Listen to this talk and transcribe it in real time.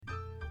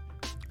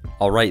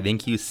All right,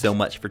 thank you so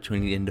much for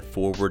tuning in to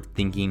Forward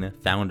Thinking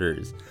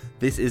Founders.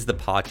 This is the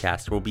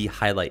podcast where we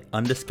highlight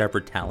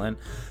undiscovered talent.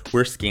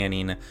 We're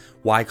scanning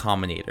Y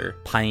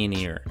Combinator,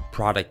 Pioneer,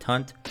 Product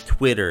Hunt,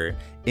 Twitter,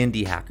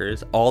 Indie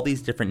Hackers, all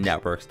these different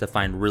networks to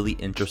find really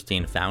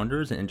interesting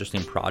founders and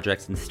interesting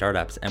projects and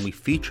startups, and we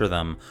feature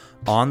them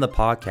on the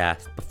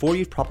podcast before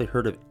you've probably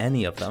heard of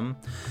any of them.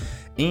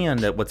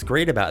 And what's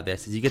great about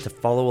this is you get to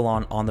follow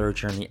along on their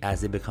journey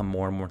as they become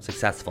more and more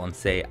successful and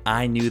say,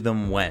 I knew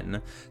them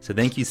when. So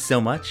thank you so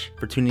much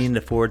for tuning in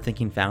to Forward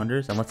Thinking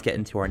Founders, and let's get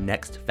into our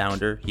next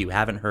founder you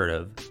haven't heard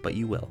of, but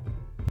you will.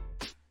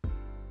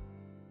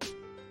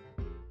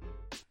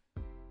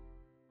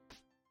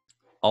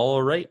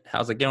 All right,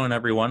 how's it going,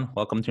 everyone?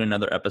 Welcome to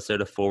another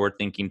episode of Forward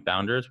Thinking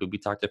Founders, where we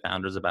talk to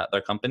founders about their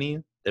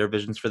company, their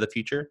visions for the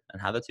future,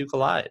 and how the two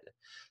collide.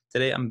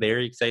 Today, I'm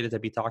very excited to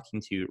be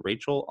talking to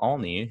Rachel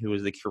Alney, who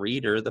is the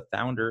creator, the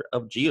founder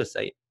of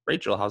Geosite.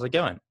 Rachel, how's it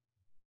going?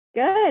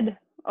 Good,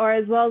 or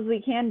as well as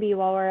we can be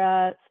while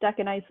we're stuck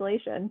in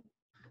isolation.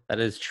 That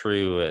is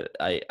true.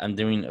 I'm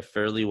doing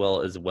fairly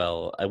well as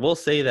well. I will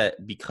say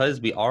that because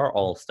we are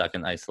all stuck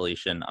in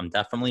isolation, I'm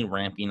definitely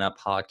ramping up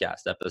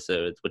podcast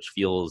episodes, which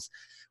feels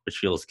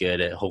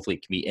good. Hopefully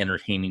it can be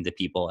entertaining to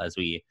people as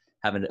we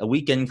have a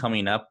weekend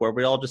coming up where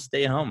we all just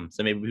stay home.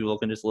 So maybe people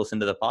can just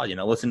listen to the pod,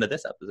 listen to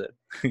this episode.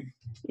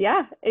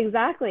 Yeah,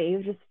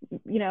 exactly. Just,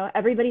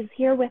 everybody's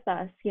here with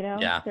us,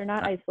 Yeah, they're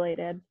not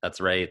isolated. That's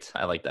right.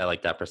 I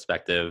like that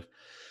perspective.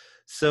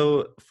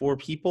 So for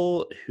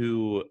people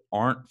who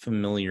aren't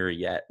familiar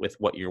yet with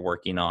what you're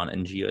working on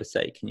in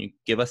Geosite, can you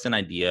give us an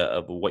idea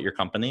of what your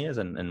company is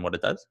and what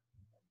it does?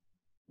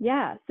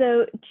 Yeah,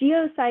 so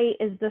Geosite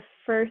is the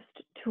first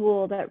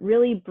tool that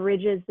really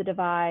bridges the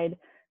divide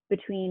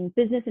between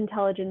business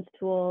intelligence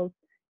tools,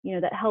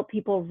 that help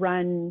people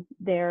run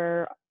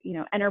their,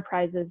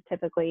 enterprises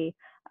typically,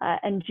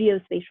 and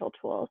geospatial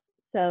tools.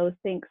 So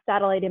think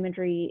satellite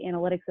imagery,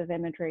 analytics of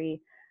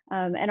imagery.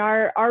 And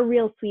our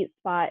real sweet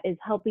spot is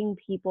helping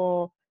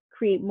people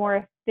create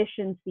more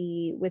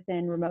efficiency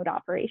within remote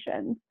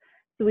operations.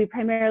 So we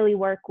primarily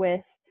work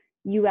with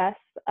US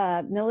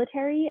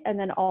military and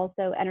then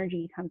also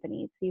energy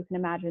companies. So you can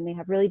imagine they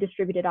have really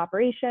distributed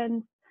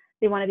operations.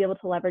 They want to be able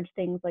to leverage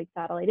things like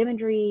satellite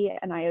imagery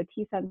and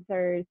IoT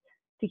sensors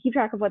to keep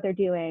track of what they're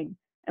doing.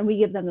 And we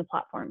give them the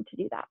platform to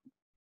do that.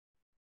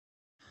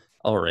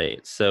 All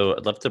right. So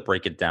I'd love to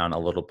break it down a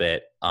little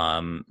bit.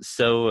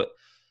 So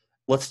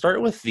let's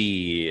start with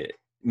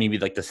maybe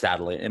the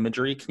satellite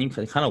imagery. Can you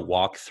kind of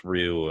walk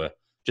through,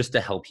 just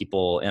to help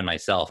people and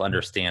myself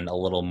understand a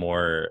little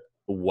more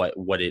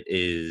what it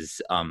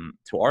is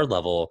to our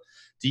level?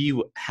 Do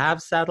you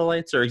have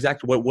satellites, or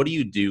exactly what do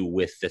you do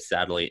with the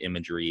satellite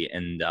imagery?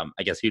 And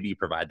I guess who do you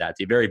provide that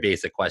to? Very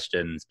basic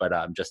questions, but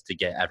just to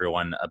get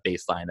everyone a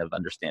baseline of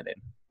understanding.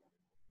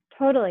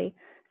 Totally.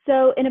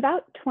 So in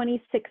about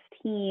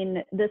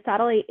 2016, the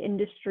satellite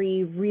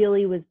industry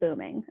really was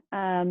booming.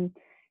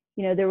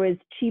 There was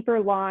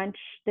cheaper launch,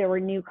 there were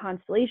new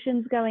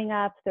constellations going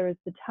up, there was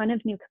a ton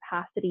of new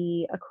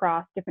capacity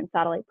across different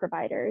satellite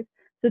providers.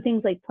 So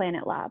things like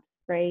Planet Labs,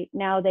 right?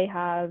 Now they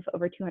have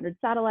over 200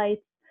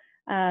 satellites,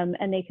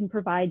 and they can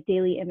provide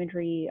daily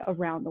imagery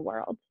around the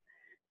world.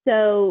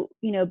 So,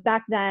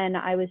 back then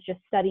I was just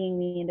studying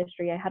the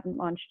industry. I hadn't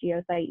launched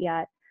Geosite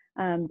yet,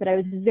 but I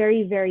was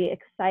very, very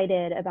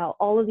excited about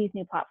all of these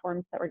new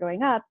platforms that were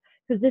going up,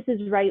 because this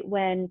is right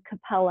when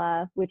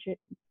Capella, which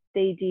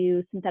they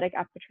do synthetic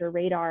aperture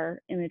radar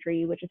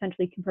imagery, which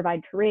essentially can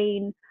provide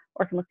terrain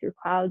or can look through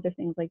clouds or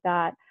things like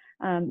that.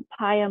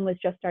 Pium was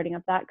just starting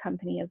up that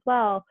company as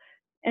well.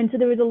 And so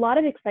there was a lot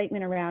of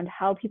excitement around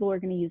how people were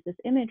going to use this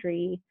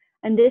imagery.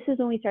 And this is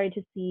when we started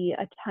to see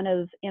a ton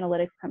of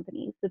analytics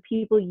companies, so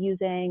people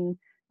using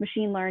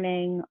machine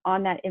learning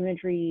on that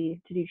imagery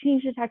to do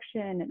change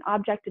detection and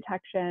object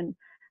detection.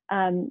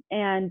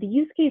 And the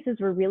use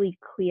cases were really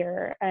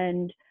clear.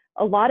 And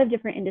a lot of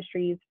different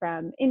industries,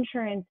 from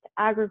insurance to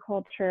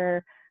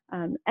agriculture,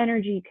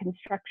 energy,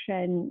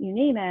 construction, you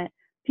name it,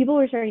 people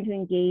were starting to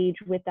engage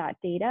with that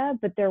data,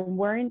 but there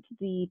weren't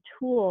the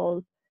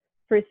tools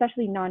for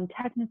especially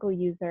non-technical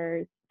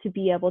users to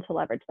be able to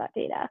leverage that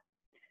data.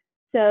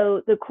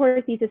 So the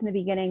core thesis in the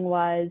beginning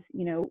was,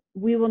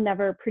 we will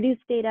never produce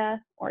data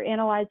or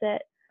analyze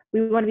it.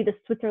 We want to be the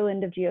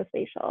Switzerland of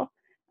geospatial,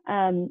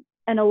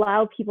 and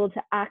allow people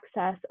to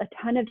access a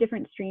ton of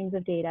different streams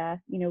of data.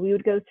 We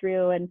would go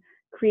through and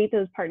create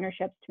those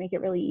partnerships to make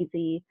it really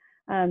easy.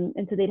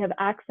 And so they'd have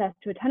access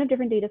to a ton of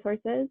different data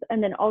sources,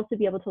 and then also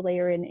be able to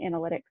layer in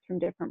analytics from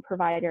different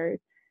providers,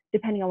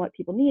 depending on what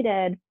people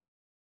needed,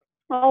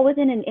 all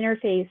within an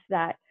interface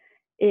that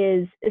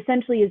is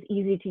essentially as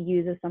easy to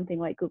use as something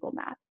like Google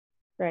Maps,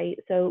 right?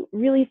 So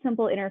really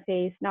simple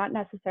interface, not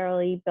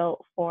necessarily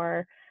built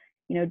for,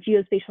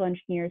 geospatial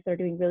engineers that are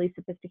doing really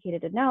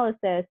sophisticated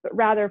analysis, but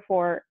rather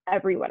for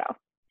everyone else.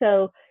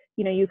 So,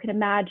 you can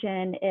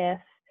imagine if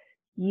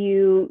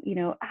you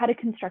had a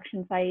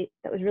construction site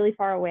that was really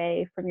far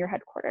away from your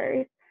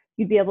headquarters,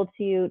 you'd be able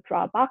to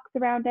draw a box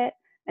around it,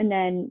 And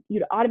then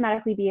you'd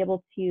automatically be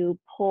able to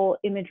pull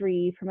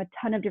imagery from a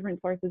ton of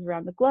different sources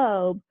around the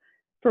globe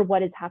for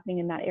what is happening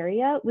in that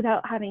area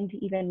without having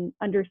to even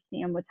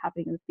understand what's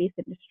happening in the space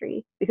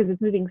industry because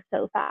it's moving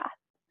so fast.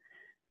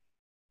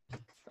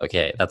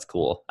 Okay, that's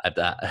cool.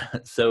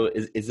 So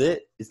is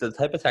the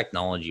type of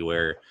technology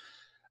where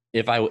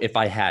if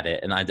I had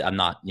it, and I'm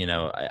not,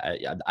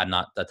 I'm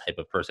not the type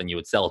of person you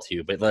would sell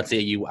to, but let's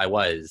say I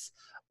was,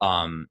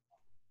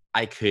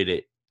 I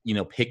could,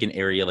 pick an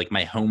area like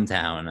my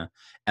hometown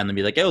and then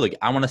be like, oh, like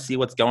I want to see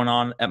what's going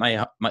on at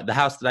the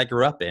house that I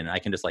grew up in. I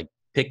can just like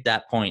pick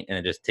that point and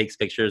it just takes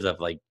pictures of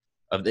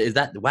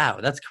wow,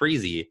 that's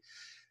crazy.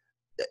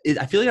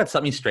 I feel like that's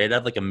something straight out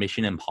of like a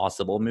Mission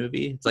Impossible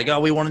movie. It's like, oh,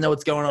 we want to know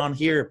what's going on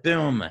here.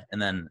 Boom.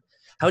 And then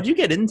how'd you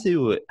get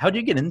into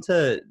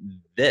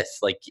this?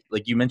 Like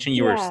you mentioned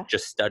you were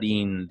just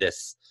studying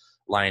this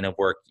line of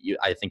work.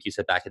 I think you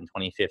said back in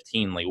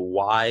 2015, like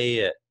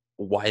why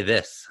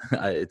this?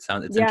 It's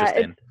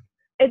interesting.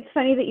 It's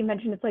funny that you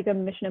mentioned it's like a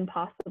Mission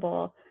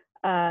Impossible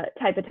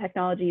type of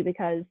technology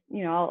because,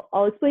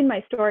 I'll explain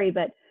my story,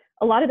 but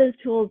a lot of those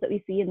tools that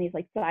we see in these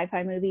like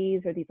sci-fi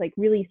movies or these like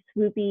really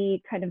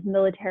swoopy kind of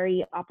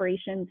military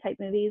operations type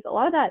movies, a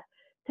lot of that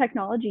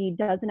technology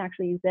doesn't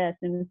actually exist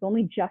and it's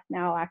only just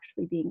now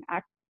actually being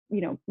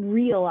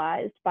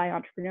realized by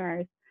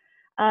entrepreneurs.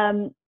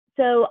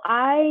 So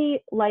I,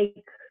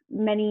 like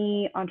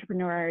many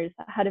entrepreneurs,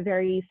 had a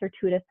very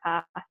circuitous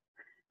path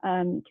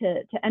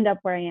to end up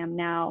where I am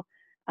now.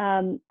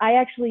 I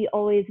actually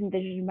always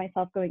envisioned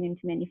myself going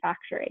into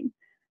manufacturing.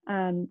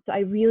 So I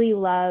really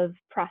love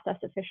process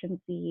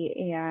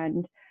efficiency,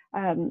 and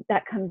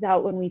that comes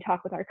out when we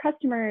talk with our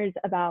customers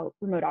about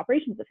remote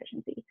operations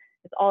efficiency.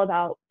 It's all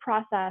about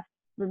process,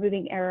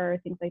 removing error,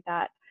 things like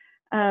that.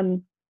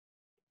 So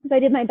I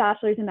did my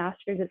bachelor's and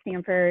master's at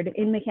Stanford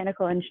in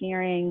mechanical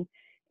engineering,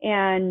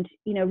 and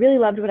really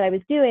loved what I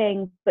was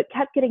doing, but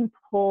kept getting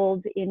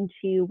pulled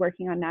into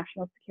working on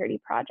national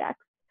security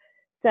projects.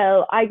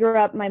 So I grew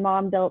up, my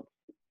mom built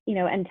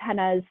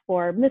antennas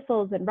for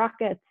missiles and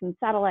rockets and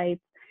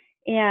satellites.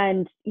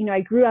 And, I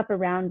grew up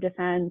around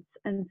defense.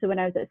 And so when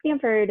I was at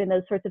Stanford and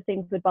those sorts of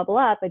things would bubble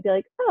up, I'd be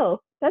like,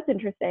 oh, that's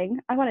interesting.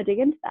 I want to dig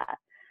into that.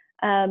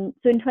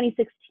 So in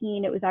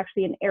 2016, it was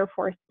actually an Air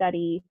Force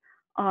study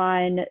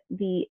on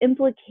the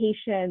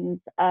implications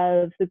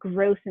of the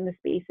growth in the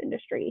space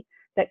industry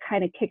that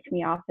kind of kicked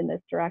me off in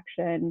this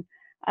direction.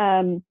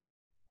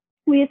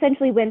 We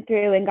essentially went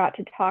through and got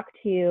to talk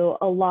to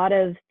a lot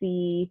of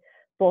the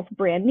both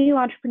brand new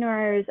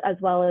entrepreneurs as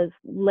well as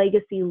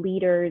legacy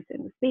leaders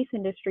in the space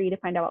industry to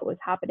find out what was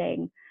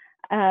happening,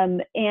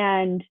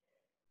 and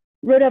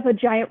wrote up a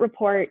giant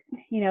report.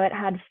 It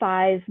had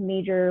 5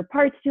 major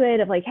parts to it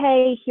of like,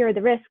 hey, here are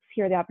the risks,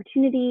 here are the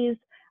opportunities.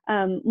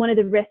 One of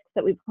the risks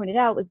that we pointed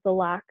out was the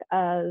lack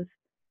of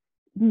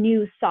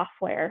new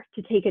software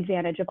to take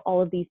advantage of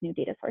all of these new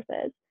data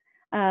sources.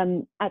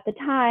 At the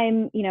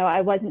time,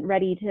 I wasn't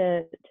ready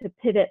to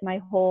pivot my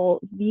whole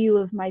view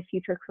of my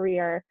future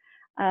career.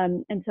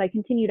 And so I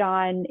continued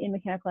on in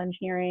mechanical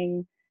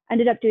engineering,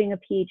 ended up doing a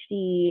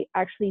PhD,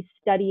 actually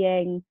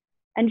studying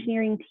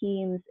engineering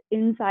teams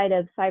inside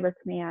of Cyber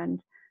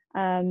Command,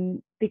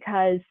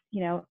 because,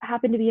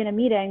 happened to be in a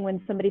meeting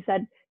when somebody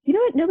said,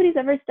 what nobody's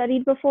ever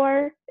studied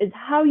before is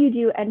how you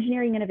do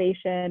engineering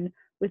innovation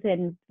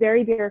within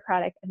very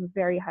bureaucratic and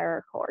very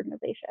hierarchical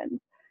organizations.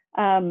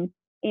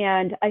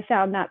 And I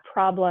found that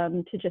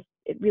problem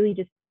it really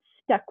just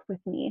stuck with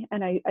me,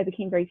 and I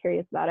became very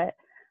curious about it.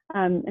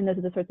 And those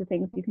are the sorts of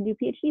things you can do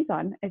PhDs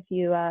on if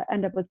you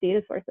end up with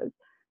data sources.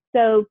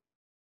 So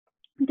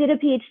did a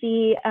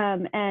PhD,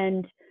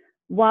 and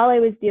while I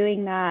was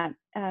doing that,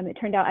 it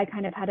turned out I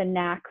kind of had a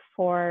knack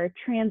for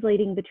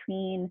translating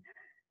between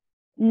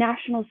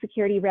national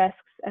security risks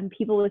and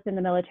people within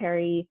the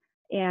military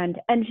and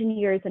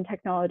engineers and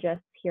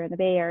technologists here in the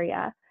Bay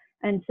Area.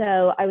 And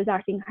so I was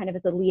acting kind of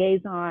as a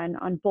liaison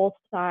on both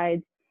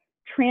sides,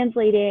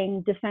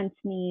 translating defense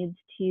needs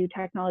to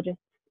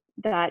technologists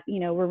that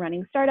were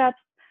running startups,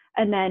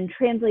 and then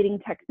translating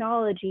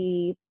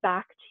technology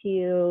back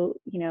to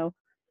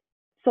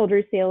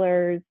soldiers,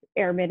 sailors,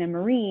 airmen, and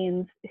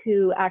Marines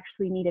who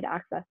actually needed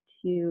access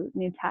to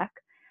new tech.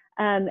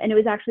 And it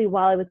was actually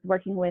while I was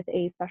working with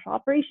a special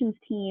operations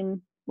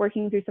team,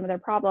 working through some of their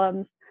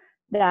problems,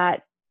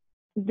 that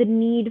the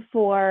need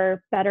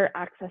for better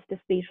access to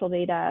spatial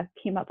data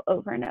came up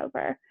over and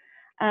over.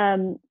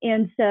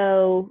 And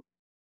so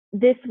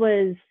this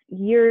was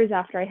years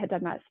after I had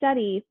done that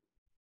study.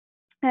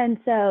 And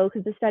so,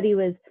 because the study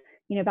was,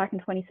 back in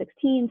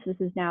 2016, so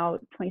this is now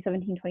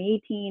 2017,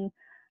 2018,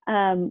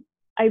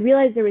 I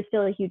realized there was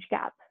still a huge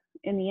gap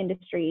in the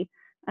industry.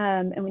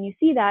 And when you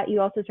see that,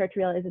 you also start to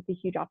realize it's a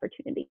huge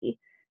opportunity.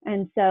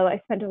 And so I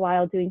spent a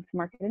while doing some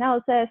market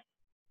analysis,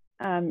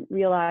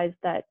 realized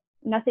that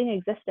nothing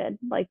existed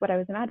like what I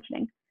was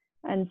imagining.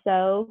 And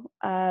so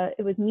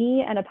it was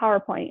me and a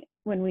PowerPoint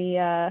when we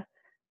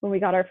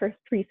got our first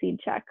pre-seed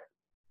check.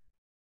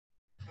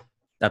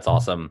 That's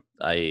awesome.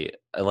 I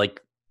like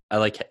I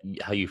like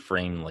how you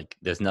frame like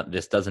this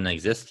doesn't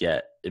exist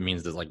yet. It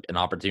means there's like an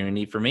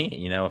opportunity for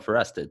me, for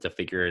us to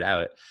figure it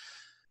out.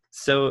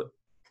 So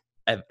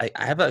I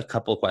have a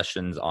couple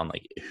questions on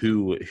like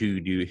who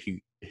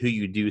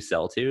you do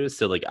sell to.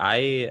 So like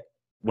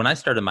when I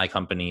started my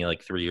company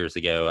like 3 years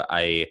ago,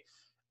 I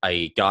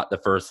got the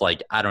first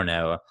like, I don't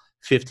know,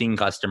 15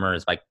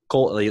 customers by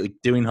like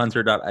doing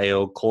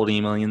hunter.io, cold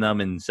emailing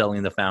them and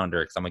selling the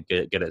founder because I'm like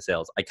good at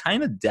sales. I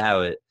kind of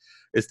doubt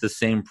it's the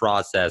same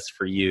process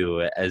for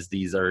you, as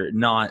these are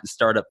not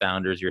startup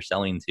founders you're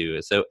selling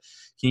to. So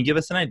can you give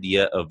us an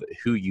idea of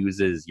who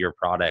uses your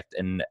product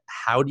and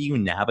how do you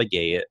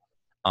navigate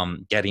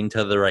getting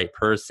to the right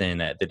person,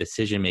 the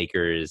decision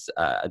makers?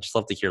 I'd just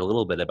love to hear a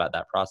little bit about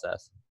that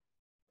process.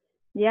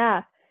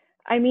 Yeah.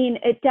 I mean,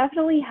 it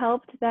definitely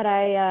helped that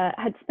I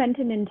had spent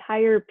an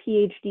entire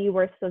PhD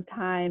worth of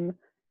time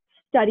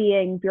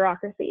studying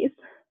bureaucracies.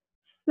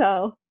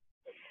 So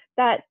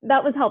that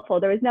was helpful.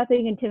 There was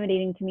nothing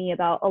intimidating to me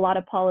about a lot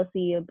of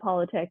policy and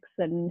politics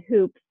and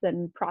hoops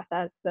and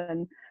process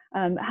and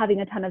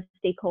having a ton of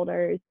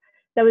stakeholders.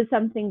 That was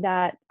something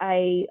that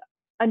I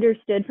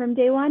understood from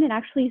day one and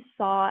actually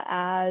saw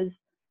as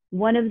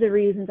one of the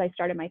reasons I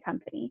started my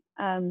company.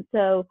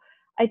 So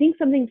I think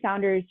something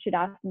founders should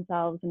ask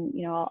themselves, and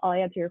I'll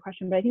answer your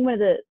question, but I think one of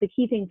the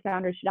key things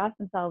founders should ask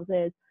themselves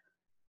is,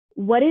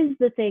 what is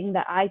the thing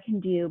that I can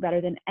do better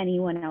than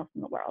anyone else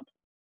in the world,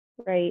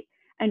 right?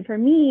 And for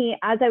me,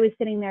 as I was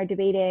sitting there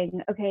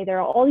debating, okay, there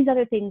are all these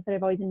other things that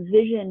I've always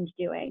envisioned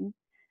doing,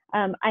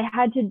 I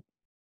had to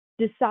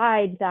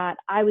decide that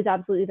I was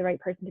absolutely the right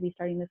person to be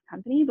starting this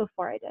company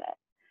before I did it.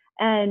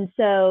 And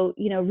so,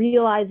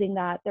 realizing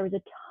that there was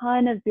a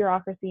ton of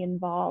bureaucracy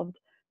involved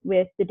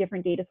with the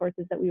different data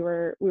sources that we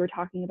were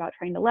talking about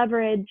trying to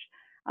leverage.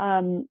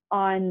 On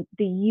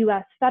the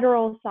U.S.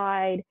 federal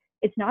side,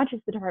 it's not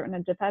just the Department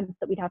of Defense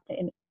that we'd have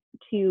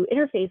to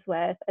interface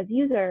with as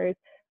users.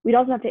 We'd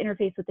also have to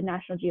interface with the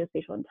National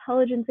Geospatial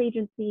Intelligence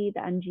Agency,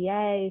 the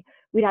NGA.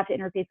 We'd have to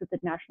interface with the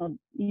National,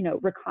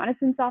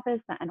 Reconnaissance Office,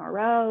 the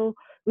NRO.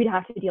 We'd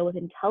have to deal with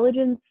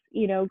intelligence,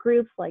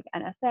 groups like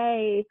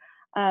NSA.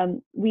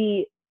 So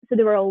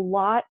there were a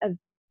lot of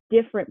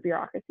different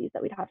bureaucracies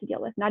that we'd have to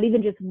deal with, not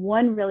even just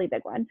one really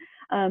big one.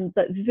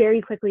 But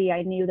very quickly,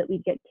 I knew that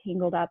we'd get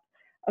tangled up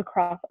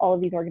across all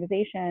of these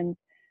organizations.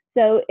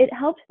 So it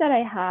helped that I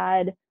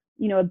had,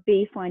 a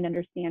baseline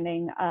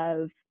understanding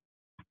of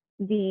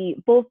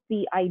both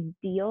the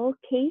ideal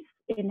case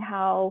in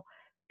how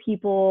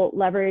people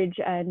leverage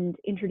and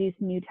introduce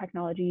new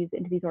technologies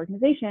into these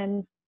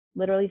organizations.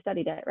 Literally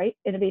studied it, right?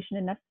 Innovation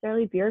in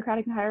necessarily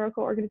bureaucratic and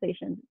hierarchical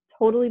organizations,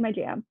 totally my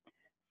jam.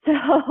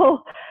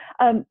 So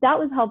that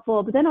was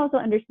helpful, but then also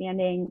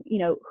understanding,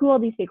 who all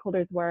these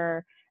stakeholders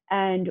were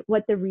and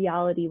what the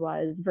reality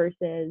was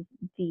versus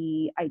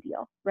the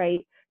ideal, right?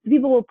 So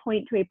people will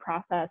point to a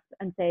process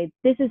and say,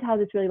 this is how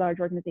this really large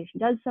organization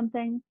does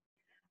something.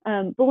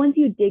 But once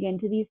you dig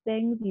into these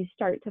things, you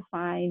start to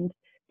find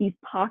these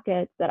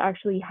pockets that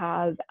actually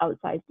have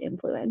outsized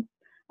influence.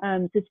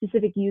 So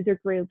specific user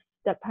groups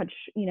that punch,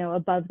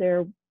 above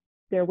their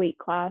weight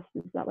class.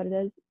 Is that what it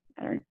is?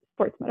 I don't know,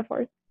 sports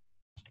metaphors.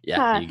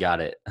 Yeah, you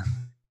got it.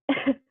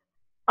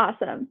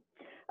 Awesome.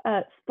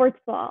 Sports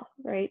ball,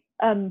 right?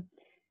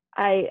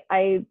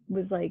 I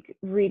was like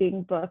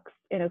reading books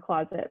in a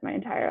closet my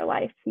entire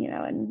life,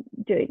 and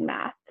doing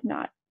math,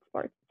 not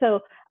sports.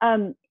 So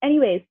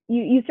anyways,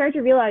 you start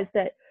to realize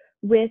that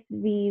with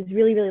these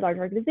really, really large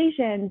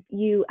organizations,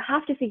 you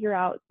have to figure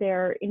out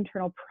their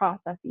internal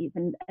processes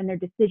and their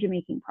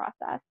decision-making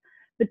process.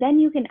 But then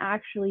you can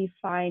actually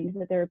find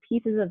that there are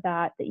pieces of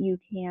that you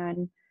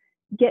can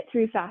get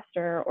through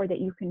faster or that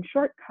you can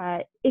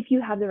shortcut if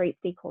you have the right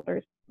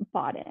stakeholders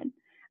bought in.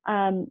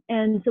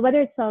 And so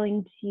whether it's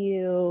selling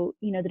to,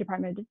 the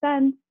Department of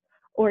Defense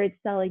or it's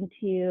selling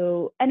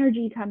to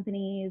energy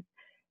companies,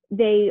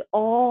 they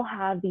all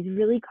have these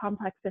really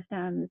complex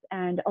systems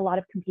and a lot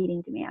of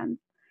competing demands.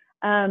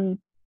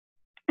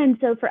 And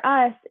so for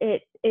us,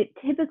 it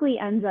typically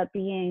ends up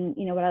being,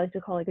 what I like to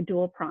call like a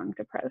dual-pronged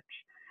approach.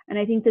 And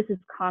I think this is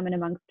common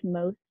amongst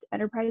most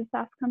enterprise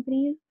SaaS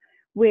companies,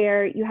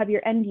 where you have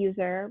your end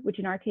user, which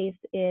in our case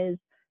is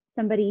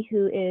somebody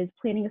who is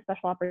planning a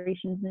special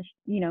operations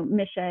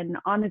mission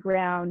on the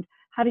ground,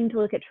 having to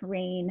look at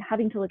terrain,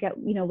 having to look at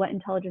what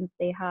intelligence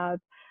they have,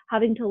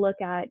 having to look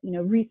at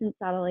recent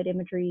satellite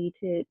imagery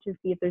to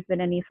see if there's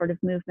been any sort of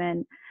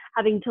movement,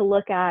 having to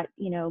look at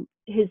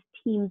his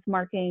team's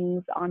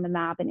markings on the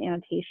map and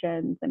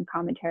annotations and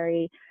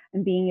commentary,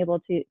 and being able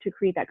to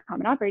create that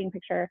common operating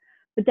picture.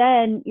 But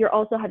then you're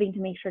also having to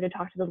make sure to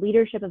talk to the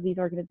leadership of these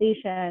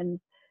organizations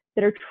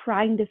that are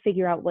trying to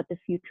figure out what the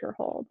future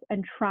holds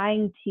and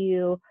trying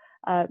to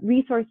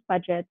resource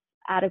budgets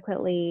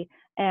adequately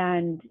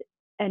and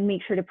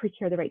make sure to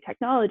procure the right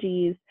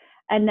technologies.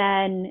 And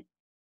then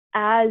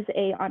as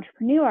an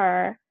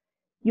entrepreneur,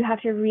 you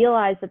have to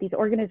realize that these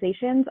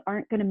organizations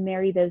aren't going to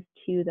marry those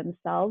two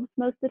themselves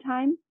most of the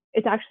time.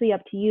 It's actually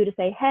up to you to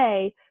say,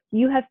 hey,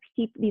 you have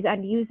these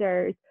end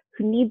users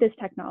who need this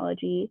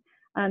technology.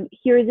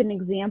 Here's an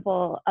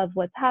example of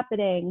what's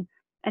happening.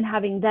 and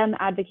having them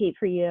advocate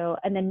for you,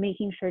 and then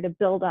making sure to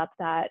build up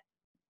that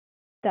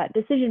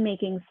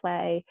decision-making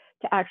sway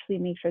to actually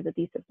make sure that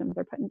these systems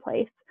are put in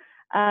place.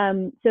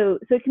 So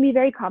it can be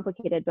very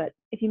complicated, but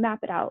if you map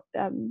it out,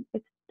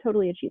 it's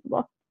totally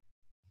achievable.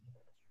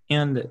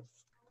 And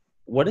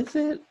what is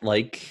it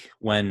like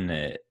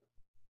when,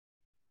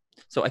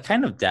 so I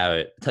kind of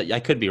doubt, I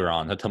could be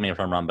wrong, so tell me if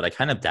I'm wrong, but I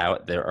kind of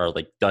doubt there are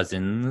like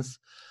dozens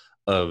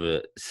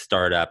of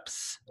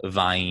startups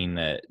vying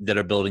that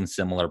are building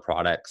similar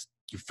products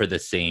for the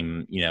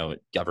same,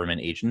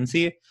 government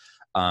agency.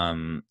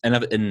 And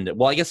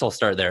well, I guess I'll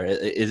start there.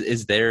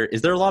 Is there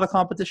a lot of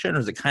competition, or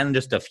is it kind of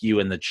just a few,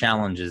 and the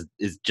challenge is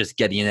just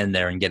getting in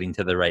there and getting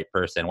to the right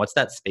person? What's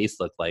that space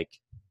look like?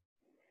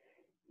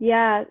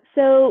 Yeah,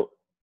 so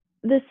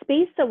the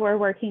space that we're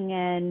working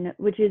in,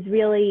 which is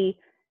really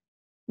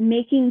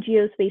making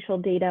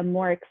geospatial data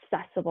more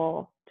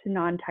accessible to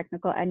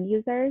non-technical end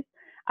users,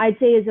 I'd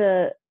say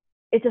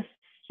it's a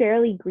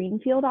fairly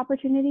greenfield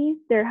opportunity.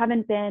 There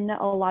haven't been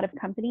a lot of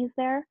companies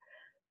there.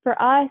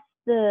 For us,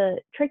 the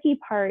tricky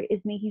part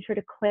is making sure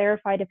to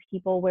clarify to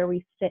people where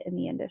we fit in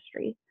the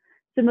industry.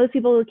 So most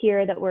people will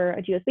hear that we're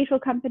a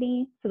geospatial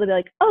company. So they'll be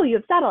like, oh, you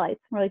have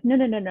satellites. And we're like,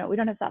 no, we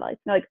don't have satellites.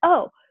 And they're like,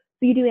 oh,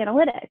 so you do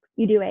analytics,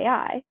 you do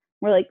AI.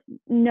 We're like,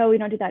 no, we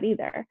don't do that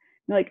either. And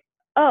they're like,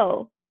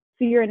 oh,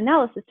 so you're an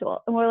analysis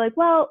tool. And we're like,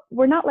 well,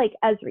 we're not like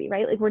Esri,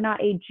 right? Like we're not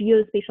a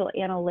geospatial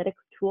analytics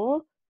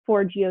tool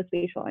for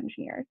geospatial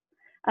engineers.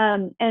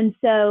 And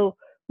so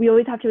we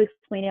always have to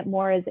explain it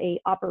more as a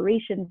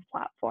operations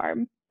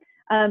platform.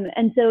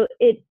 And so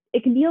it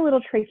can be a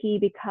little tricky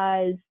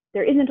because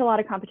there isn't a lot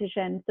of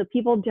competition. So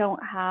people don't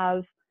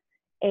have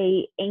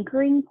a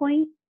anchoring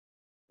point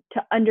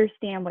to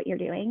understand what you're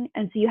doing.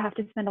 And so you have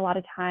to spend a lot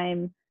of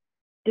time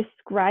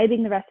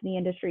describing the rest of the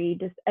industry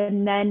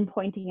and then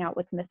pointing out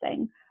what's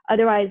missing.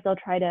 Otherwise, they'll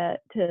try to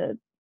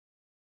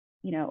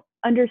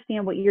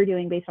understand what you're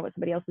doing based on what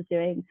somebody else is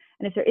doing.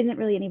 And if there isn't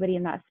really anybody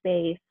in that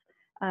space,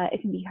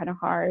 it can be kind of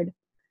hard.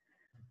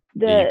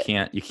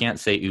 You can't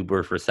say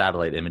Uber for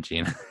satellite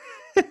imaging.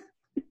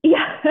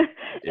 Yeah.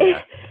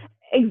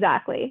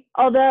 Exactly.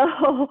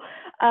 Although,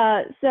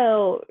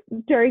 so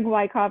during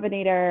Y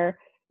Combinator,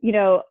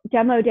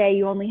 demo day,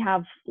 you only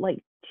have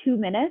like 2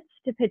 minutes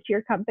to pitch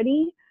your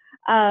company.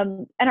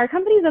 And our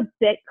company is a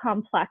bit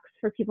complex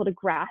for people to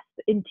grasp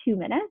in 2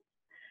 minutes.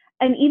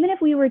 And even if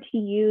we were to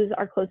use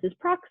our closest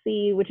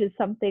proxy, which is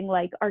something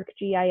like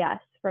ArcGIS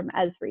from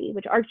Esri,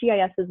 which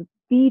ArcGIS is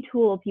the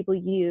tool people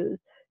use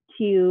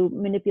to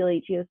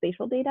manipulate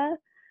geospatial data,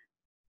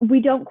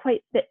 we don't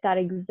quite fit that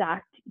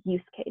exact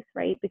use case,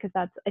 right? Because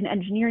that's an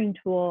engineering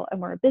tool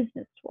and we're a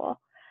business tool.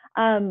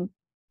 And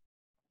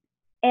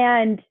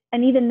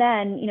even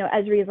then,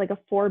 Esri is like a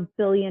 $4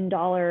 billion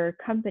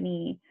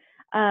company.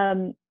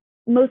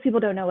 Most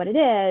people don't know what it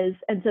is.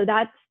 And so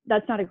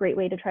that's not a great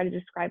way to try to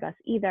describe us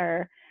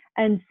either.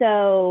 And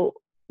so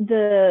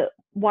the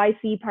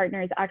YC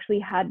partners actually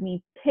had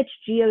me pitch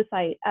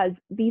GeoSite as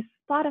the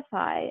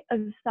Spotify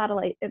of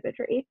satellite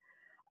imagery,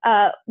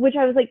 which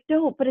I was like,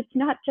 no, but it's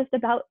not just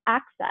about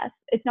access.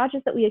 It's not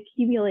just that we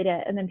accumulate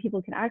it and then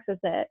people can access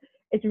it.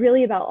 It's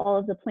really about all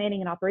of the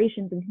planning and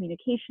operations and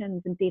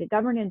communications and data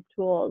governance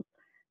tools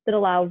that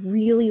allow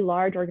really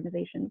large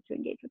organizations to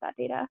engage with that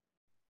data.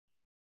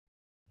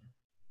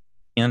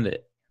 And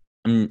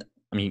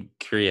I'm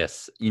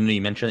curious,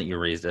 you mentioned that you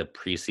raised a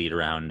pre-seed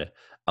round.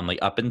 Like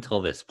up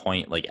until this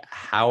point, like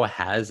how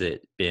has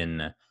it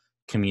been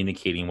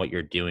communicating what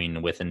you're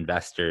doing with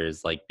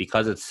investors? Like,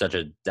 because it's such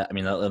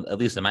at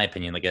least in my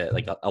opinion, like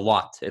a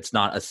lot. It's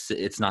not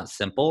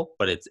simple,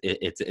 but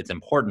it's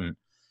important.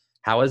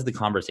 How has the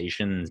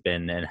conversations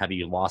been, and have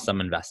you lost some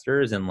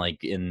investors in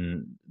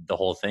the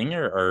whole thing,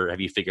 or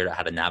have you figured out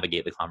how to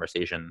navigate the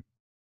conversation?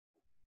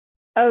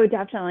 Oh,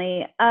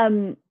 definitely.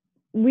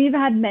 We've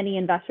had many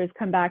investors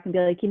come back and be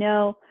like,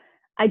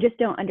 I just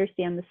don't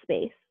understand the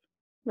space,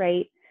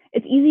 right?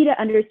 It's easy to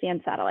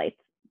understand satellites.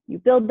 You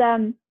build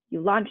them, you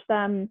launch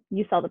them,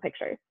 you sell the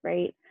pictures,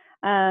 right?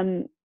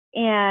 And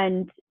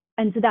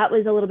so that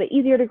was a little bit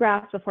easier to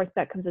grasp. Of course,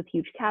 that comes with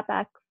huge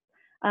CapEx.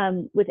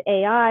 With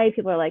AI,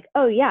 people are like,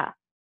 oh yeah,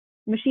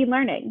 machine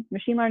learning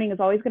is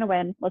always going to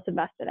win. Let's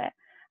invest in it.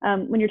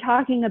 When you're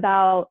talking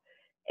about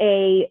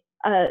a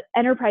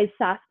enterprise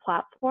SaaS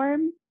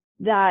platform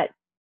that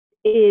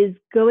is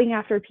going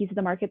after a piece of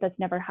the market that's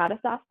never had a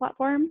SaaS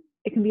platform,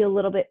 it can be a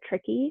little bit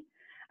tricky.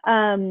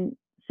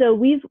 So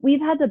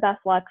we've had the best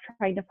luck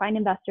trying to find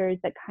investors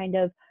that kind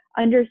of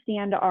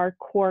understand our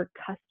core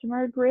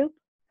customer group.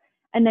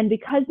 And then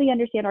because they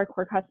understand our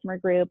core customer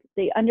group,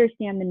 they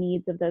understand the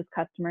needs of those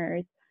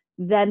customers,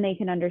 then they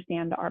can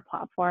understand our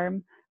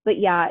platform. But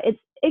yeah,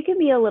 it can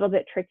be a little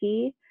bit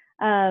tricky.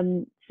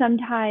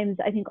 Sometimes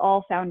I think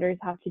all founders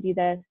have to do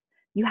this.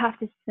 You have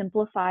to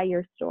simplify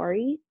your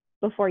story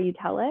before you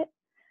tell it,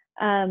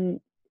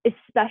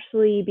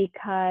 especially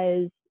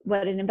because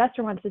what an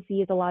investor wants to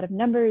see is a lot of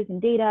numbers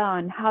and data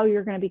on how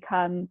you're going to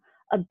become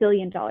a $1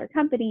 billion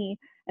company.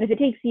 And if it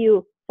takes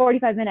you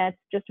 45 minutes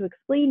just to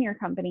explain your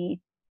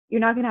company, you're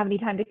not going to have any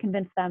time to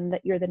convince them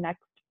that you're the next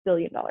 $1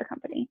 billion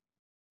company.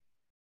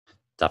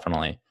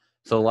 Definitely.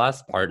 So the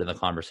last part of the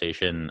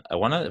conversation, I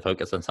want to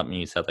focus on something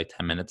you said like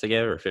 10 minutes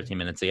ago or 15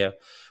 minutes ago,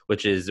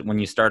 which is when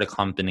you start a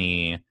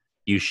company,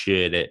 you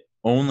should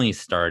only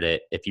start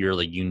it if you're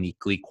like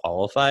uniquely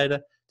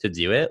qualified to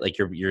do it. Like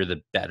you're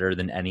the better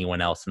than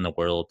anyone else in the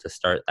world to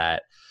start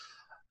that.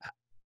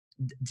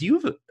 Do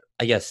you have,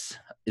 I guess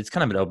it's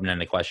kind of an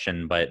open-ended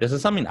question, but this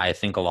is something I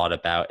think a lot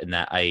about in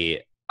that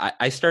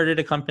I started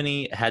a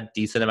company, had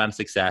decent amount of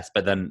success,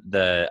 but then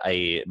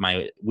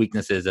my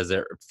weaknesses as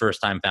a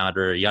first-time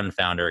founder, young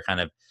founder, kind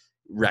of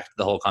wrecked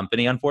the whole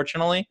company,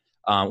 unfortunately,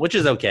 which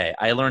is okay.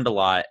 I learned a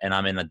lot, and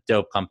I'm in a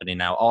dope company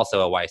now,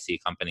 also a YC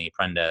company,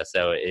 Prenda.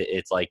 So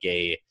it's like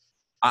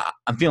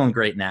I'm feeling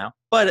great now.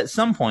 But at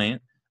some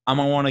point, I'm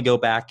gonna want to go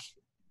back,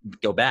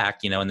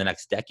 in the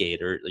next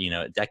decade or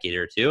a decade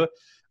or two,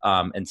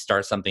 and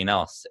start something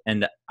else.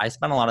 And I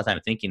spent a lot of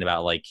time thinking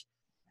about like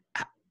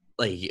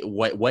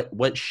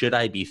what should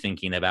I be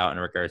thinking about in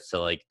regards to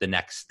like the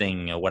next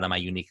thing? What am I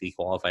uniquely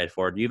qualified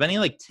for? Do you have any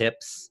like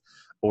tips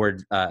or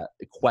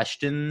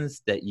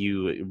questions that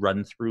you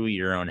run through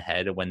your own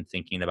head when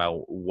thinking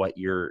about what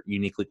you're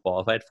uniquely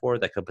qualified for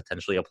that could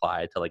potentially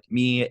apply to like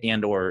me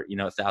and or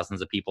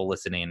thousands of people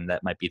listening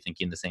that might be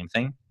thinking the same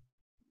thing?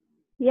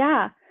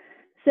 Yeah.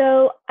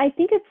 So I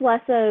think it's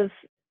less of,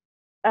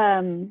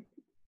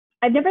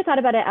 I've never thought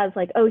about it as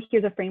like, oh,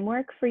 here's a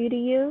framework for you to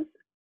use.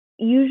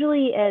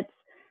 Usually it's,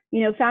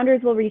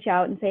 founders will reach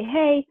out and say,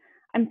 hey,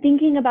 I'm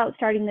thinking about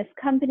starting this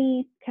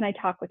company. Can I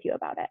talk with you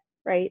about it?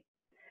 Right.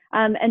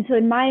 And so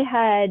in my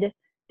head,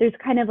 there's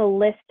kind of a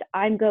list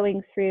I'm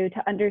going through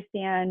to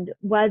understand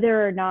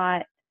whether or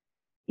not,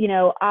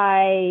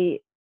 I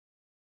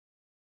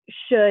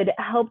should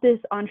help this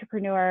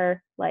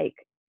entrepreneur, like,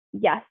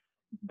 yes,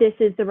 this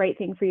is the right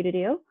thing for you to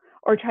do,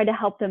 or try to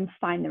help them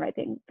find the right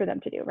thing for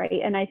them to do, right?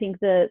 And I think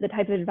the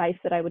type of advice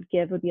that I would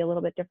give would be a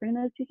little bit different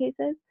in those two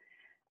cases.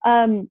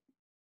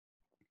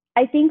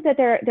 I think that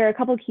there are a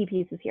couple of key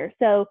pieces here.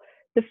 So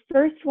the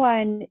first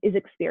one is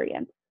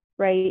experience,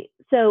 right?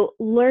 So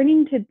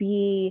learning to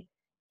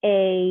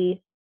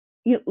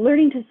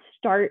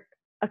start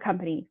a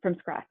company from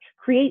scratch,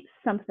 create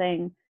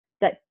something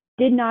that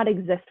did not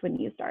exist when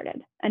you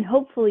started, and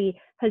hopefully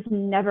has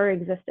never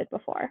existed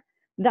before.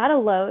 That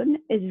alone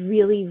is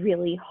really,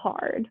 really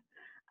hard.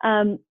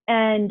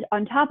 And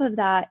on top of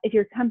that, if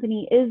your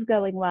company is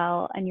going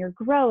well and you're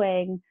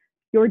growing,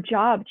 your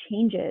job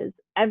changes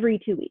every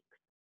 2 weeks,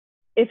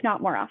 if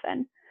not more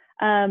often.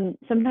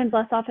 Sometimes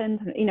less often,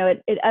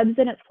 it ebbs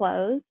and it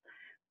flows.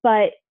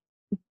 But,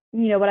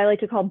 what I like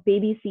to call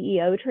baby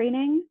CEO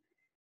training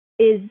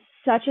is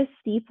such a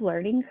steep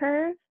learning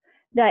curve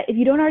that if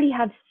you don't already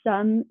have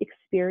some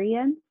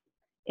experience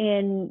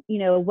in,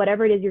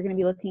 whatever it is you're going to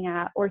be looking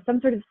at, or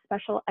some sort of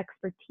special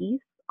expertise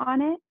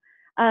on it,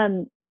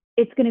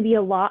 it's going to be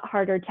a lot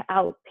harder to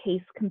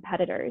outpace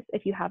competitors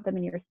if you have them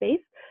in your space,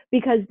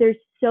 because there's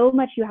so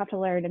much you have to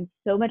learn and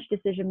so much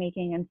decision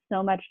making and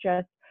so much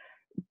just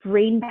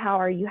brain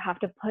power you have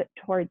to put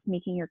towards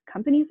making your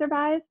company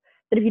survive,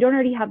 that if you don't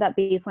already have that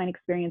baseline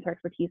experience or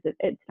expertise,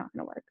 it's not going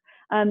to work.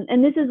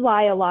 And this is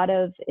why a lot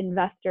of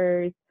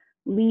investors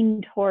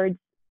lean towards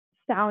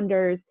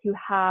founders who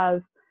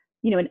have,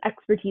 an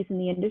expertise in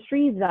the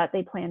industry that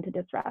they plan to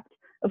disrupt.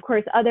 Of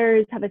course,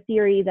 others have a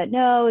theory that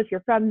no, if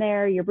you're from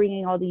there, you're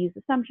bringing all these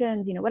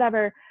assumptions,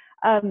 whatever.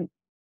 In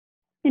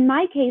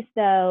my case,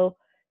 though,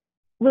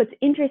 what's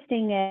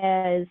interesting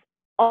is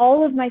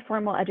all of my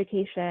formal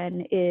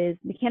education is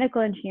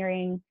mechanical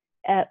engineering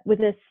with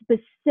a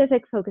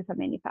specific focus on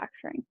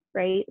manufacturing,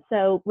 right?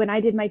 So when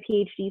I did my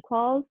PhD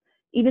quals,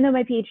 even though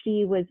my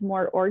PhD was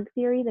more org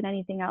theory than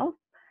anything else,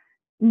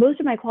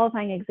 most of my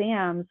qualifying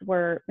exams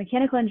were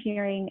mechanical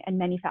engineering and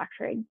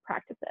manufacturing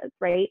practices,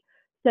 right?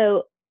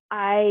 So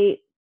I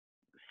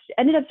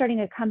ended up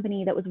starting a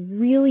company that was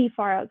really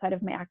far outside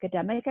of my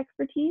academic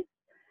expertise,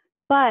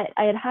 but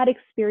I had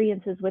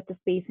experiences with the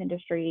space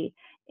industry,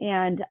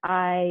 and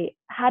I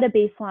had a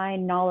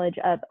baseline knowledge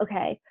of,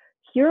 okay,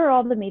 here are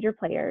all the major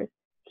players,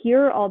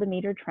 here are all the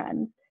major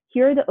trends,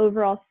 here are the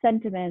overall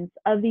sentiments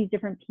of these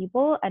different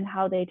people and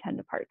how they tend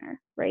to partner,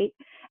 right?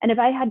 And if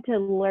I had to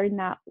learn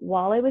that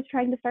while I was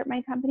trying to start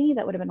my company,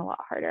 that would have been a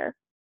lot harder.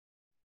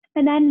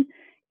 And then,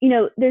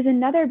 there's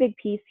another big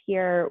piece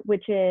here,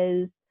 which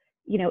is,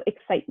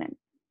 excitement,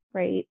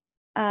 right?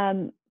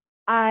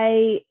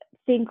 I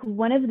think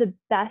one of the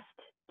best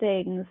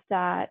things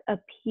that a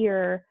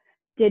peer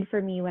did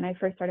for me when I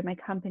first started my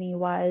company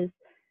was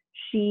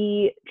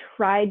she's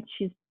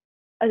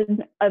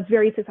a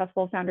very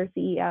successful founder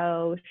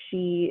CEO.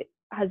 She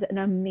has an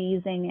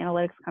amazing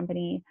analytics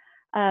company.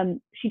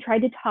 She tried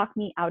to talk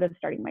me out of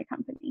starting my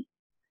company,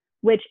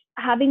 which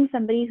having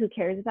somebody who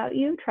cares about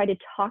you try to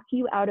talk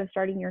you out of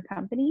starting your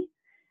company,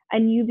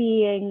 and you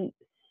being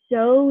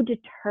so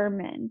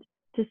determined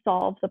to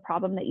solve the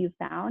problem that you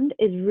found,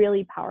 is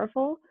really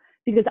powerful,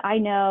 because I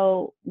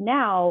know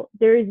now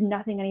there is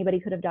nothing anybody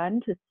could have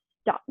done to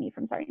stop me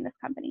from starting this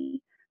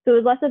company. So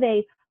it was less of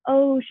a,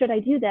 oh, should I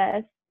do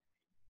this?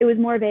 It was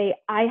more of a,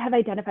 I have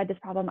identified this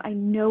problem. I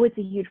know it's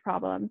a huge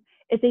problem.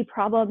 It's a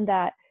problem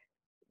that,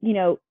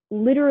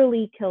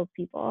 literally kills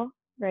people,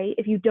 right?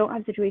 If you don't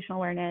have situational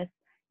awareness,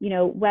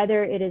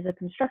 whether it is a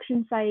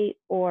construction site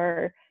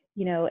or,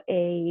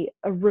 a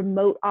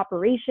remote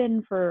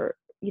operation for,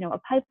 a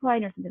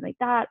pipeline or something like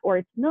that, or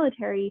it's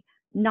military,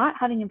 not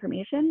having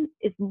information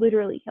is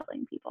literally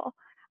killing people.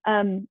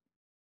 And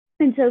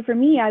so for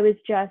me,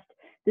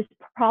 this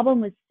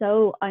problem was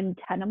so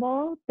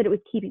untenable that it was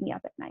keeping me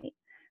up at night.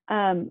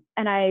 And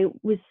I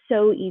was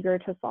so eager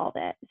to solve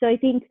it. So I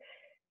think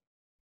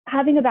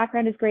having a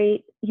background is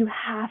great. You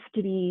have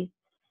to be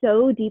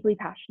so deeply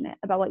passionate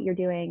about what you're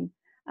doing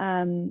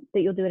that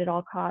you'll do it at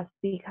all costs,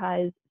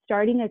 because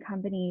starting a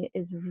company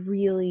is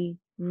really,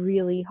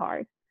 really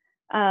hard.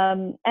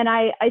 And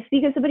I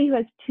speak as somebody who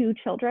has 2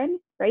 children,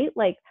 right?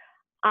 Like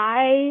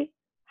I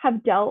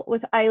have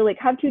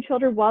have 2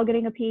 children while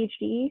getting a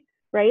PhD,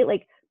 right?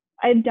 Like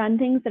I've done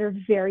things that are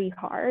very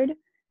hard.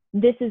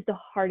 This is the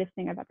hardest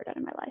thing I've ever done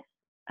in my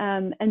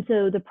life. And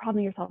so the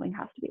problem you're solving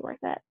has to be worth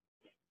it.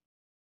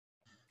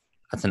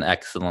 That's an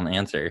excellent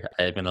answer.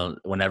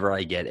 Whenever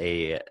I get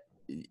a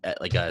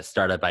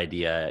startup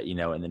idea,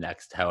 in the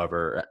next,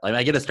 however,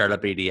 I get a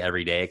startup idea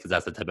every day because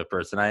that's the type of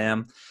person I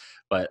am.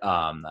 But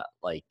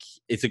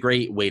it's a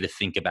great way to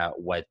think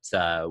about what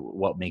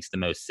makes the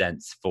most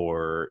sense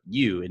for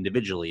you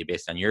individually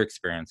based on your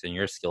experience and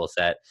your skill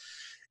set.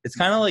 It's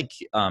kind of like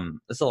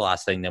this is the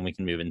last thing, then we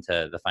can move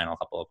into the final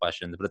couple of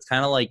questions. But it's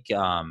kind of like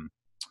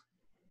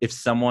if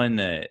someone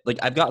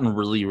I've gotten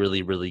really,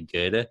 really, really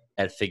good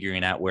at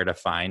figuring out where to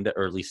find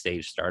early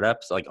stage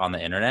startups on the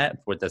internet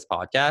with this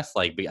podcast.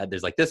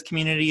 There's this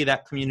community,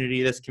 that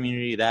community, this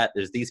community, that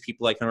there's these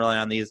people I can rely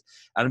on these.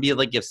 I'd be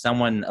if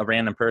a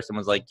random person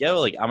was like,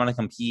 yo, I'm going to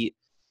compete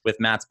with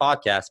Matt's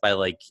podcast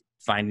by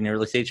finding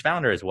early stage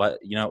founders.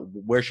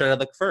 Where should I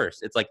look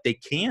first? It's they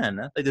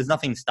can, there's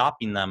nothing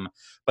stopping them,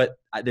 but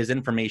there's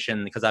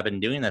information because I've been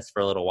doing this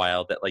for a little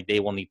while that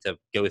they will need to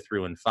go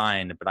through and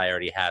find, but I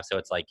already have.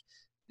 So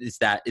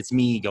it's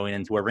me going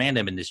into a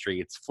random industry.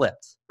 It's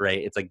flipped, right?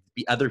 It's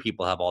the other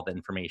people have all the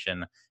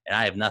information and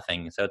I have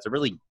nothing. So it's a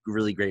really,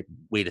 really great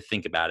way to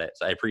think about it.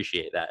 So I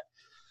appreciate that.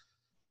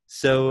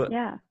 So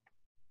yeah,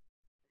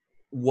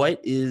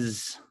 what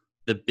is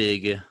the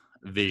big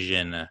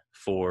vision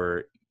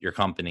for your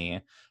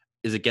company?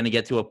 Is it going to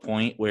get to a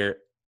point where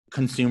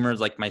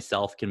consumers like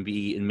myself can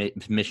be in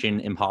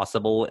mission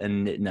impossible?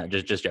 And no,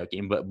 just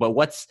joking, but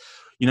what's,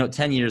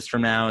 10 years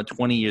from now,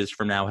 20 years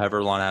from now,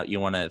 however long out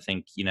you want to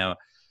think,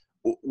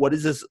 what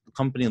does this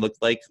company look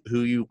like?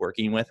 Who are you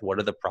working with? What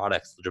are the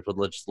products?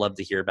 Would just love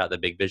to hear about the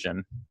big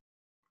vision.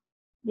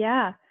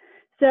 Yeah.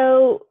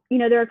 So,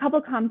 there are a couple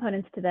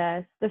components to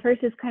this. The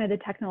first is kind of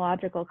the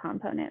technological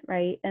component,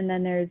 right? And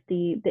then there's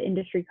the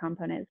industry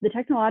components. The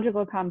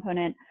technological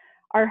component,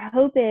 our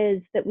hope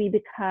is that we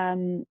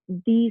become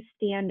the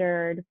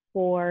standard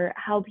for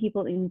how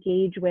people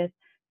engage with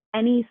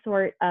any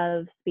sort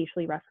of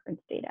spatially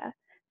referenced data.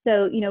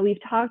 So,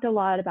 we've talked a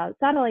lot about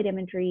satellite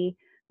imagery,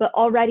 but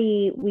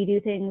already we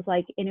do things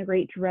like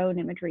integrate drone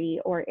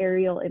imagery or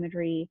aerial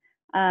imagery.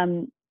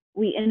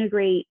 We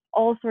integrate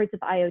all sorts of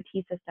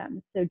IoT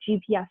systems, so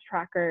GPS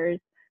trackers,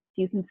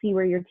 so you can see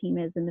where your team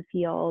is in the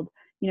field,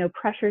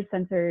 pressure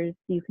sensors,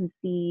 so you can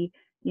see,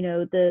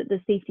 the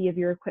safety of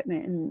your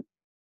equipment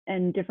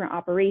and different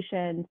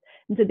operations.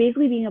 And so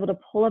basically being able to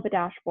pull up a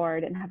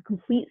dashboard and have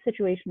complete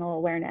situational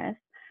awareness,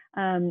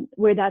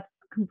 where that's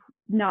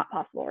not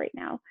possible right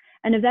now.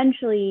 And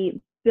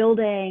eventually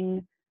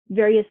building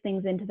various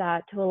things into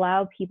that to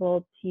allow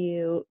people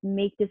to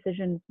make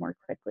decisions more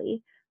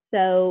quickly.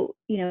 So,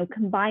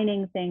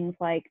 combining things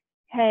like,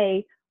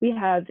 hey, we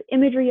have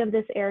imagery of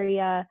this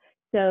area,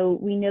 so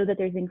we know that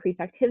there's increased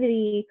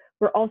activity.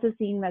 We're also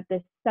seeing that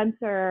this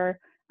sensor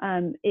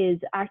is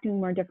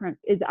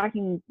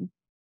acting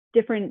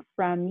different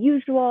from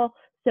usual.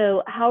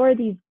 So how are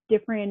these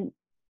different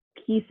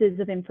pieces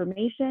of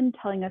information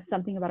telling us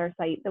something about our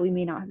site that we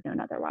may not have known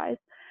otherwise?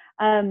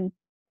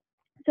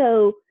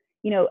 So,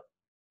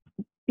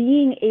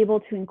 being able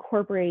to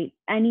incorporate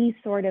any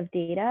sort of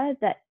data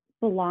that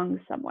belongs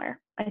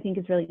somewhere, I think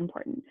is really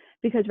important,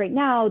 because right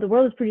now the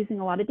world is producing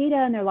a lot of data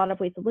and there are a lot of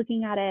ways of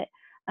looking at it.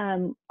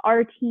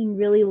 Our team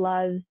really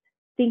loves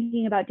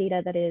thinking about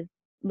data that is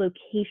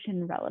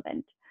location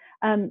relevant.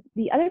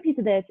 The other piece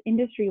of this,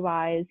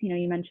 industry-wise,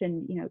 you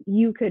mentioned,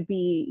 you could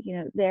be,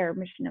 their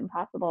mission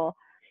impossible.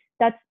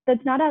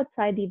 That's not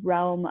outside the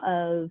realm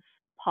of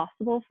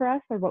possible for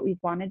us or what we've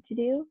wanted to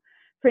do.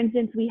 For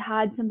instance, we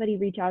had somebody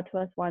reach out to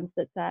us once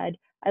that said,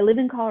 I live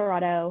in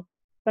Colorado,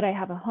 but I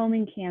have a home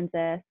in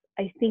Kansas.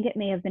 I think it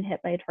may have been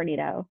hit by a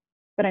tornado,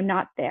 but I'm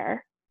not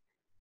there.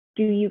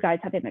 Do you guys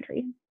have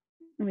imagery?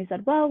 And we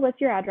said, well,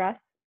 what's your address,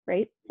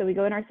 right? So we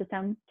go in our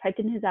system, typed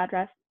in his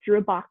address, drew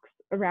a box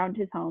around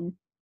his home,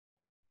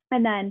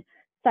 and then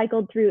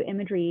cycled through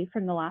imagery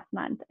from the last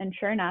month. And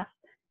sure enough,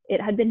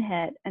 it had been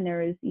hit and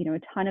there was, a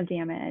ton of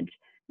damage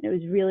and it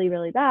was really,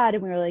 really bad.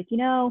 And we were like,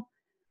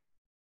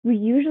 we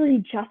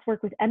usually just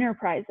work with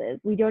enterprises.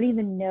 We don't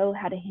even know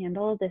how to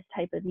handle this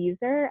type of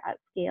user at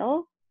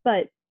scale.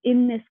 But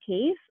in this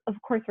case,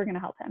 of course, we're going to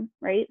help him,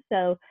 right?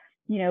 So,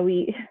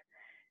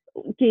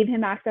 gave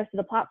him access to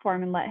the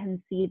platform and let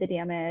him see the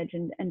damage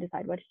and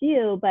decide what to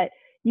do. But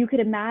you could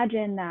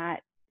imagine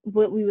that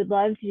what we would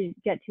love to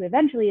get to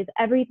eventually is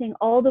everything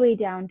all the way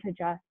down to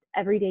just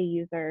everyday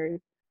users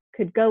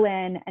could go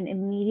in and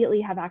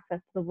immediately have access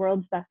to the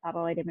world's best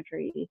satellite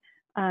imagery,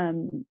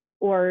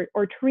 or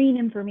terrain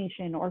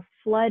information or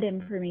flood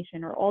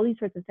information or all these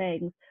sorts of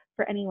things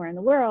for anywhere in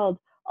the world,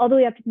 all the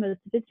way up to the most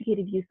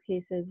sophisticated use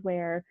cases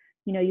where,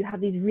 you know, you have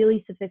these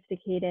really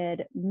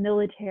sophisticated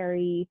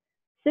military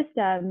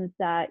systems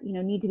that, you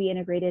know, need to be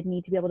integrated,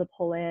 need to be able to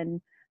pull in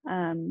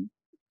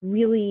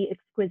really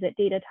exquisite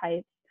data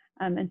types,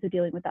 and so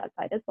dealing with that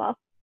side as well.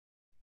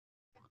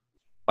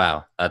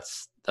 Wow,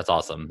 that's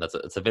awesome.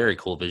 It's a very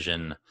cool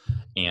vision,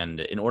 and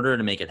in order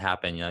to make it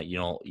happen,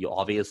 you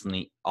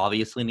obviously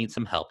need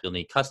some help. You'll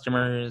need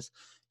customers,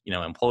 you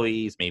know,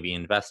 employees, maybe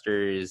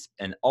investors,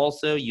 and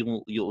also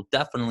you'll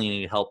definitely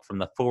need help from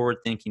the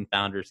forward-thinking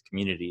founders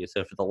community.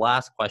 So for the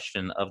last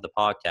question of the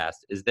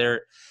podcast, is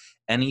there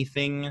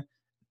anything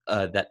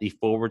that the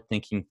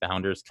forward-thinking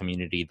founders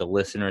community, the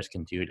listeners,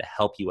 can do to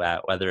help you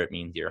out, whether it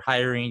means you're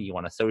hiring, you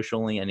want to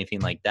socially,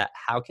 anything like that?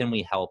 How can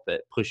we help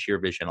it push your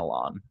vision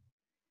along?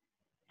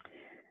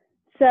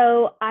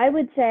 So I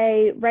would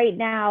say right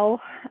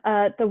now,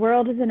 the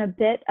world is in a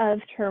bit of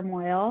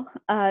turmoil.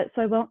 So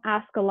I won't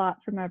ask a lot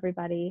from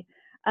everybody.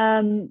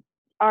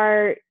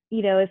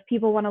 If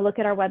people want to look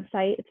at our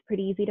website, it's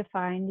pretty easy to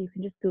find. You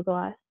can just Google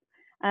us.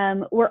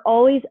 We're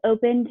always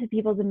open to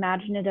people's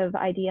imaginative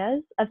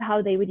ideas of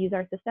how they would use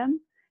our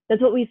system.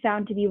 That's what we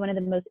found to be one of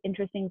the most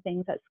interesting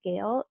things at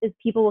scale, is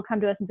people will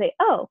come to us and say,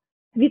 oh,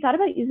 have you thought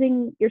about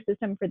using your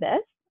system for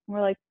this? And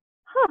we're like,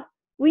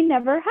 we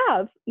never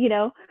have, you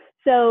know?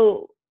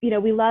 So, you know,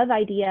 we love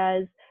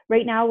ideas.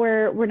 Right now,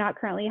 we're not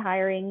currently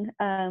hiring.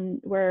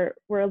 We're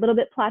a little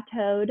bit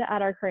plateaued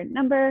at our current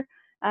number.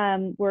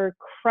 We're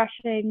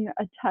crushing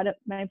a ton of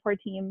my poor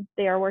team.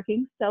 They are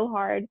working so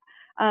hard.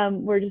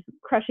 We're just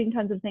crushing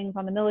tons of things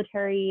on the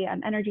military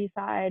and energy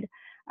side.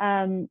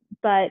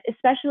 But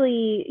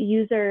especially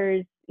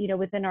users, you know,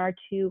 within our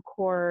two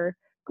core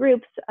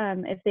groups,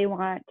 if they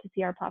want to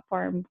see our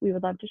platform, we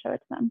would love to show it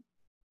to them.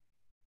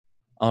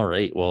 All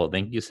right. Well,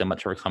 thank you so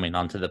much for coming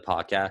on to the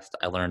podcast.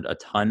 I learned a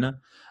ton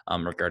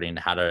regarding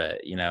how to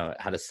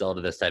sell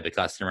to this type of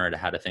customer, to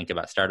how to think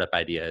about startup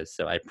ideas.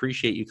 So I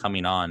appreciate you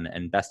coming on,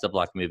 and best of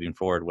luck moving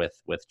forward with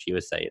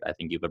Geosight. I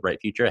think you have a bright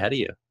future ahead of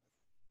you.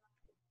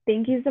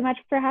 Thank you so much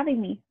for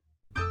having me.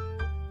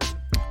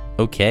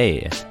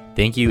 Okay.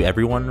 Thank you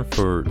everyone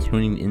for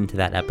tuning into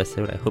that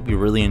episode. I hope you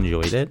really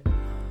enjoyed it.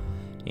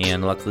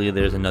 And luckily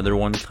there's another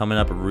one coming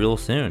up real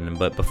soon.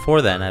 But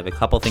before then, I have a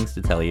couple things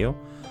to tell you.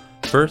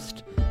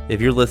 First, if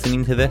you're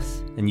listening to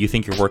this and you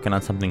think you're working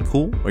on something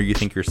cool, or you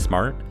think you're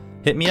smart,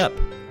 hit me up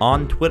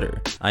on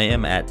Twitter. I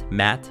am at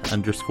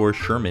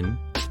Matt_Sherman,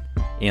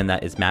 and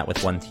that is Matt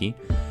with 1 T.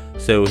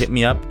 So hit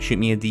me up, shoot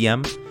me a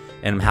DM,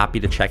 and I'm happy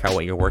to check out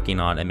what you're working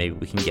on, and maybe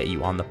we can get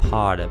you on the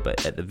pod.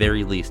 But at the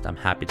very least, I'm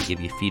happy to give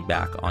you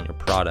feedback on your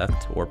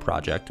product or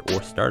project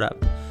or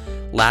startup.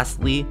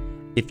 Lastly,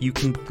 if you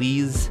can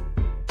please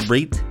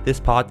rate this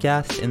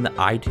podcast in the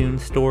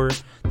iTunes store,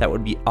 that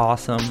would be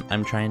awesome.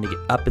 I'm trying to get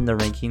up in the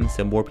rankings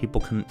so more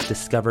people can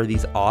discover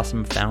these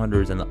awesome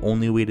founders, and the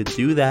only way to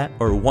do that,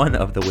 or one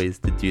of the ways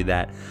to do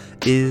that,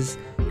 is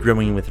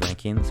growing with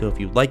rankings. So if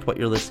you like what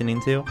you're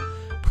listening to,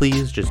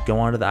 please just go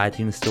onto the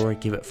iTunes store,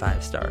 give it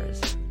 5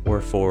 stars,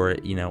 or 4,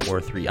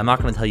 or 3. I'm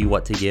not going to tell you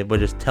what to give, but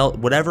just tell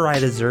whatever I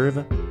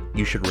deserve,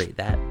 you should rate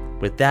that.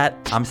 With that,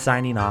 I'm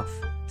signing off.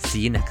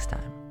 See you next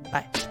time.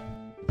 Bye.